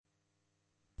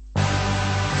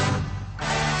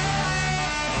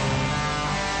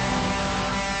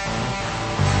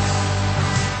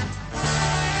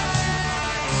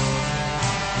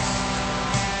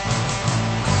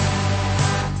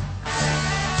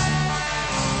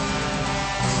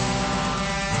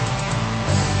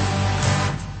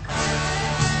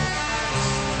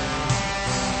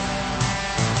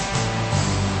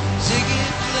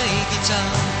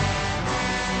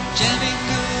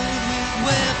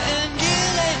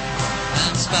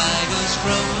spiders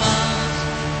from Mars.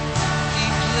 He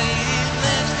played it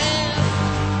left hand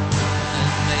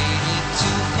and made it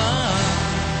too far.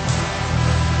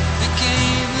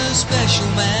 Became the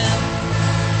special man,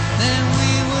 then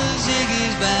we were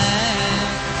Ziggy's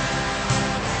band.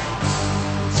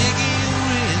 Ziggy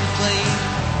really played,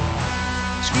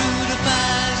 screwed up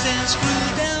eyes and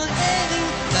screwed down head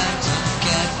like some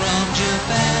cat from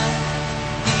Japan.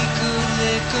 He could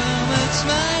lick 'em and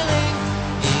smiling,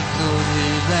 he could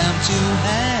leave them to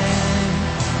hang.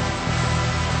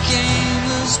 Came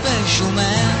the special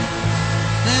man,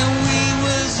 then we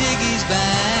were Ziggy's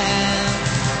band.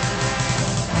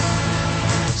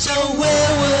 So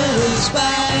where were the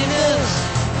spiders?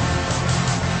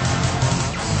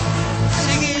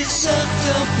 Ziggy sucked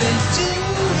up into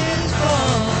his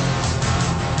balls.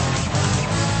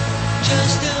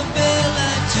 Just a bell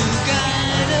light to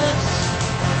guide us.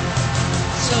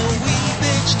 So we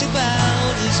bitched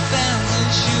about his fans,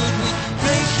 and should we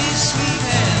break his sweet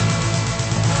hand?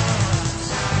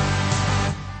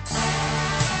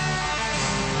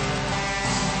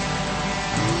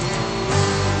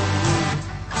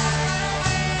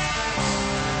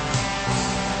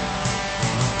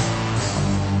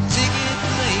 Ziggy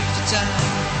played guitar,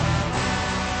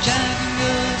 jiving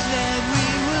girls that we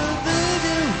were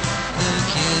voodoo. The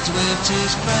kids whipped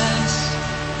his price.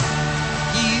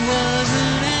 He was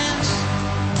an ass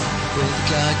with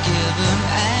God-given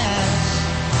ass,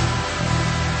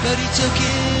 but he took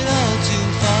it all too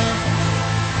far.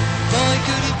 Boy,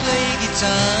 could he play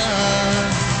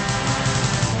guitar.